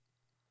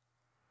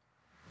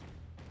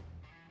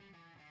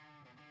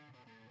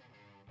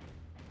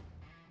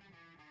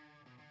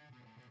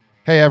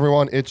Hey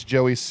everyone, it's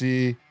Joey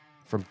C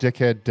from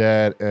Dickhead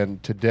Dad,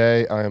 and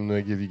today I am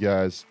going to give you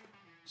guys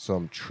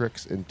some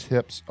tricks and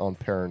tips on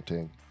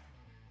parenting.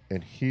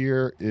 And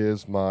here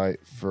is my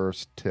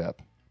first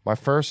tip. My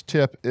first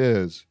tip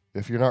is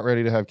if you're not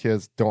ready to have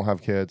kids, don't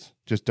have kids.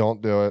 Just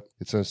don't do it.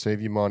 It's going to save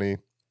you money.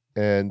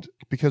 And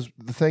because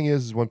the thing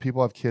is when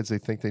people have kids, they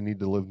think they need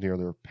to live near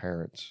their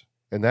parents.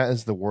 And that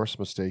is the worst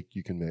mistake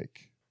you can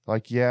make.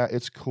 Like, yeah,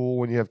 it's cool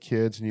when you have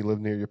kids and you live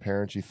near your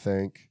parents, you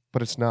think,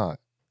 but it's not.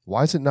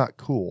 Why is it not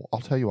cool? I'll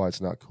tell you why it's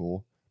not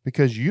cool.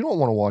 Because you don't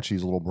want to watch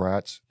these little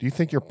brats. Do you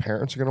think your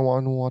parents are going to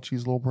want to watch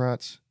these little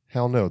brats?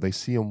 Hell no, they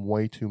see them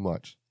way too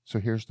much. So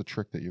here's the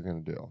trick that you're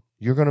going to do.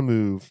 You're going to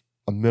move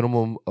a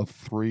minimum of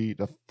 3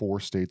 to 4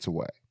 states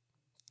away.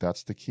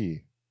 That's the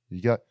key. You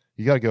got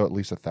to go at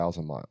least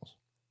 1,000 miles.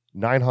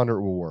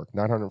 900 will work.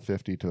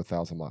 950 to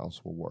 1,000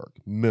 miles will work.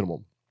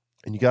 Minimum.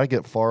 And you got to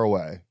get far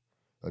away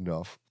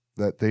enough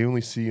that they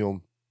only see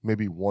them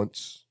maybe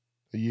once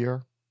a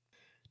year.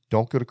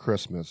 Don't go to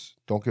Christmas.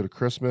 Don't go to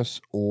Christmas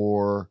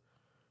or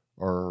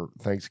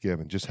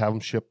Thanksgiving. Just have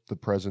them ship the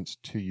presents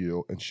to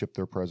you and ship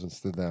their presents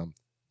to them.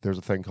 There's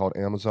a thing called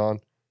Amazon.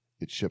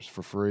 It ships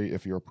for free.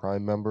 If you're a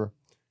Prime member,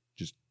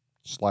 just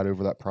slide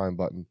over that Prime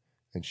button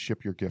and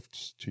ship your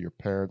gifts to your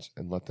parents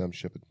and let them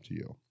ship it to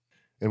you.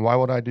 And why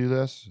would I do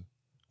this?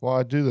 Well,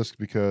 I do this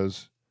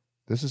because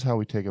this is how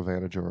we take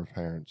advantage of our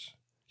parents.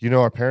 You know,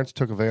 our parents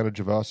took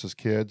advantage of us as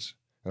kids,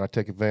 and I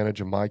take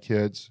advantage of my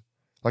kids.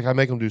 Like, I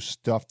make them do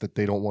stuff that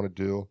they don't want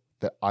to do,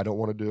 that I don't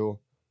want to do.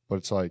 But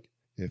it's like,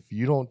 if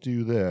you don't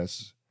do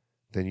this,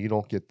 then you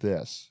don't get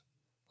this.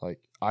 Like,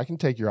 I can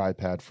take your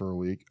iPad for a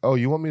week. Oh,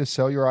 you want me to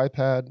sell your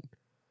iPad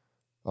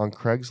on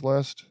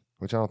Craigslist?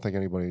 Which I don't think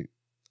anybody,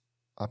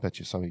 I bet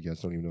you some of you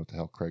guys don't even know what the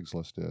hell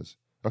Craigslist is.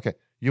 Okay,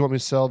 you want me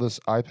to sell this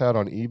iPad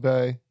on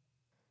eBay?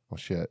 Oh,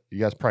 shit. You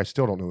guys probably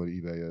still don't know what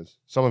eBay is.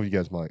 Some of you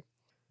guys might.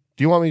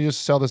 Do you want me to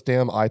just sell this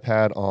damn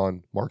iPad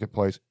on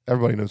Marketplace?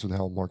 Everybody knows what the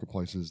hell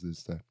Marketplace is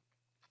these days.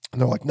 And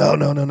they're like, no,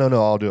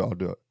 I'll do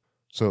it.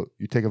 So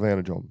you take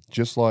advantage of them,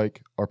 just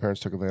like our parents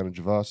took advantage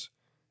of us,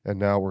 and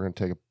now we're going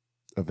to take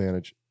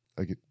advantage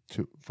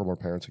from our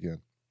parents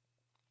again.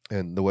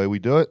 And the way we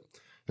do it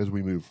is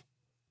we move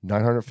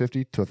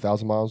 950 to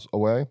 1,000 miles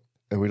away,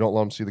 and we don't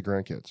let them see the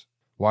grandkids.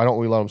 Why don't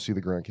we let them see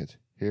the grandkids?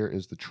 Here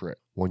is the trick.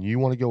 When you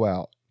want to go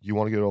out, you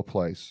want to go to a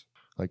place,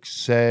 like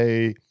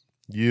say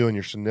you and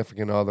your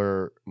significant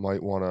other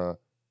might want to,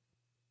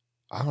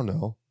 I don't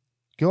know,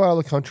 go out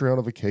of the country on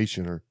a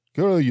vacation or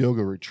go to a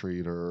yoga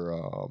retreat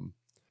or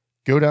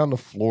go down to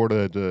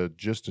Florida to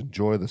just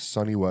enjoy the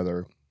sunny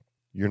weather.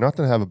 You're not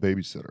going to have a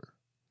babysitter.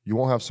 You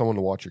won't have someone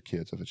to watch your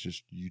kids if it's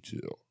just you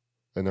two,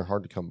 and they're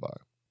hard to come by.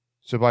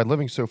 So by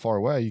living so far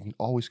away, you can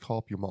always call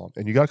up your mom,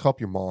 and you got to call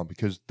up your mom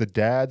because the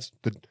dads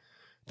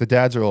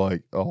are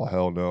like, oh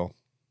hell no,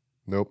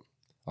 nope,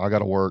 I got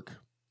to work.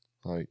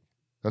 Like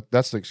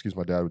that's the excuse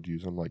my dad would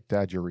use. I'm like,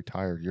 Dad, you're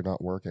retired. You're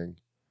not working.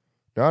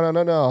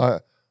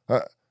 No.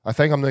 I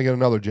think I'm going to get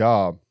another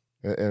job.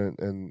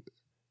 And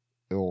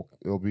it'll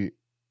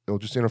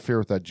just interfere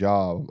with that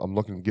job. I'm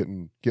looking at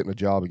getting a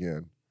job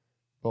again.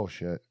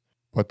 Bullshit.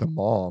 But the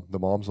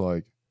mom's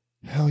like,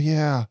 hell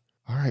yeah.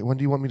 All right, when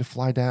do you want me to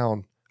fly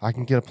down? I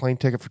can get a plane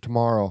ticket for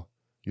tomorrow.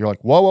 You're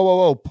like,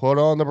 whoa. Put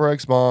on the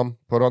brakes, Mom.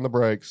 Put on the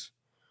brakes.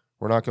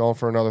 We're not going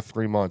for another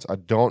 3 months. I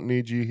don't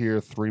need you here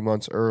 3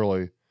 months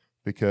early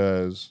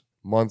because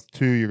month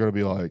 2 you're going to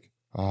be like,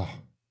 oh,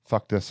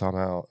 fuck this, I'm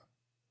out.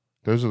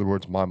 Those are the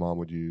words my mom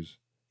would use.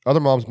 Other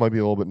moms might be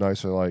a little bit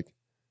nicer, like,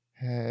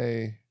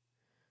 hey,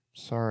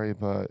 sorry,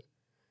 but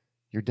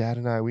your dad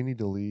and I, we need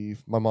to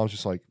leave. My mom's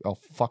just like, oh,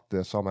 fuck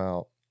this, I'm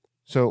out.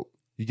 So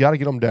you got to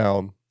get them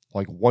down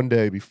like one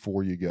day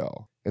before you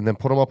go and then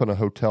put them up in a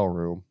hotel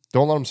room.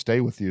 Don't let them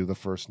stay with you the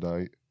first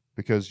night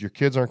because your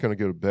kids aren't going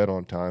to go to bed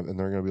on time and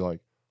they're going to be like,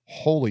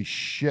 holy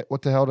shit,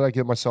 what the hell did I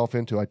get myself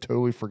into? I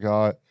totally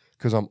forgot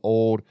because I'm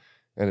old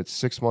and it's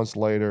 6 months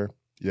later.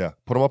 Yeah,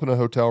 put them up in a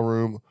hotel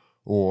room,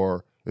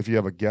 or if you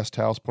have a guest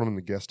house, put them in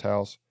the guest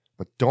house.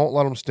 But don't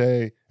let them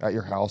stay at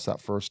your house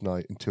that first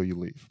night until you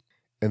leave.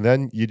 And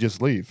then you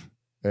just leave.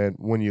 And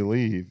when you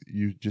leave,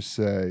 you just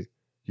say,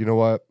 you know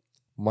what?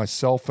 My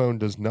cell phone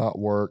does not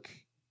work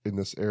in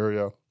this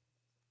area.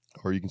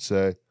 Or you can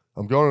say,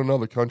 I'm going to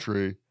another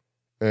country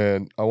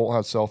and I won't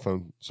have cell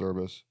phone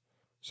service.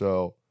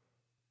 So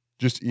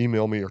just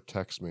email me or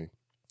text me.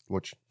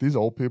 Which these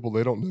old people,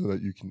 they don't know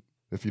that you can,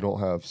 if you don't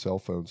have cell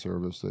phone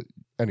service.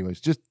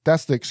 Anyways, just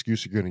that's the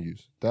excuse you're going to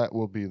use. That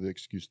will be the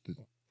excuse.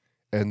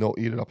 And they'll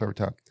eat it up every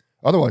time.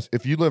 Otherwise,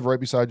 if you live right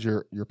beside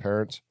your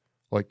parents,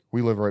 like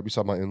we live right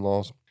beside my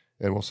in-laws,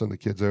 and we'll send the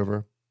kids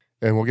over,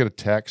 and we'll get a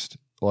text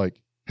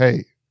like,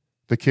 hey,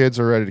 the kids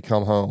are ready to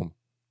come home.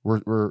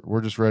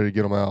 We're just ready to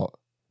get them out.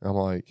 And I'm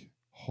like,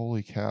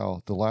 holy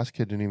cow, the last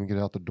kid didn't even get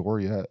out the door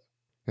yet.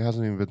 It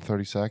hasn't even been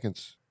 30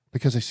 seconds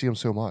because they see them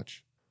so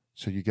much.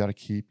 So you got to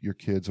keep your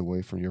kids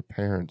away from your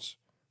parents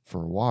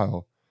for a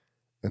while,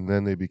 and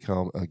then they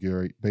become a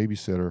great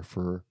babysitter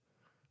for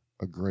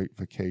a great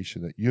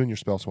vacation that you and your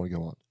spouse want to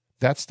go on.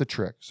 That's the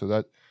trick.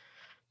 So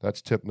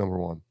that's tip number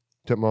 1.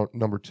 Tip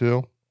number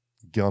 2,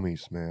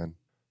 Gummies, man.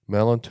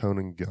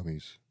 Melatonin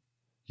gummies.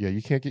 Yeah,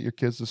 you can't get your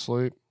kids to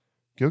sleep?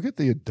 Go get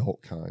the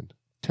adult kind.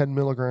 10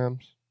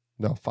 milligrams.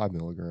 No, 5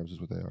 milligrams is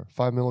what they are.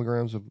 5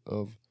 milligrams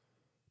of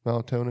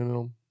melatonin in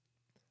them.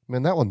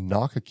 Man, that will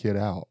knock a kid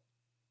out.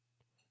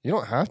 You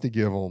don't have to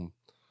give them,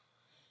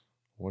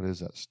 what is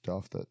that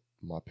stuff that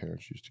my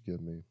parents used to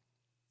give me?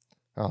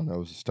 I don't know. It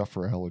was stuff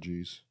for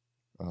allergies.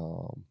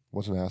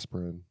 Wasn't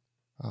aspirin.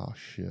 Oh,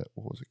 shit.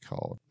 What was it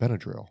called?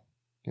 Benadryl.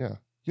 Yeah.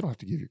 You don't have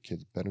to give your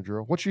kids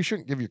Benadryl. Which you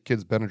shouldn't give your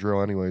kids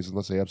Benadryl anyways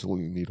unless they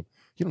absolutely need them.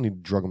 You don't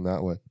need to drug them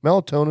that way.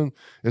 Melatonin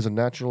is a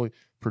naturally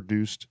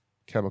produced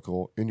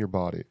chemical in your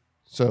body.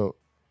 So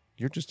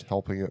you're just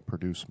helping it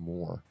produce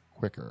more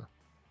quicker.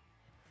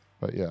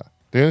 But yeah.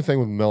 The only thing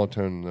with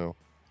melatonin, though,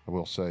 I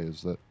will say,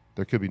 is that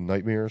there could be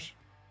nightmares.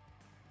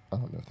 I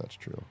don't know if that's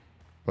true.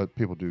 But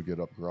people do get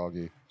up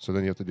groggy. So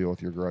then you have to deal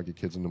with your groggy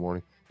kids in the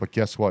morning. But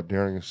guess what?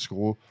 During a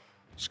school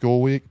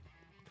week,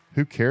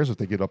 who cares if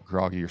they get up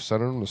groggy? You're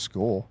sending them to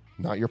school.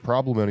 Not your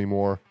problem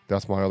anymore.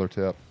 That's my other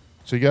tip.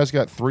 So you guys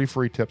got 3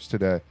 free tips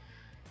today.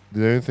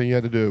 The only thing you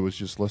had to do was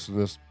just listen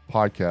to this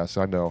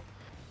podcast. I know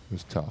it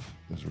was tough.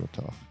 It was real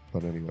tough.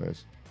 But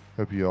anyways,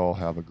 hope you all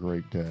have a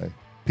great day.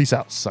 Peace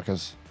out,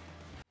 suckers.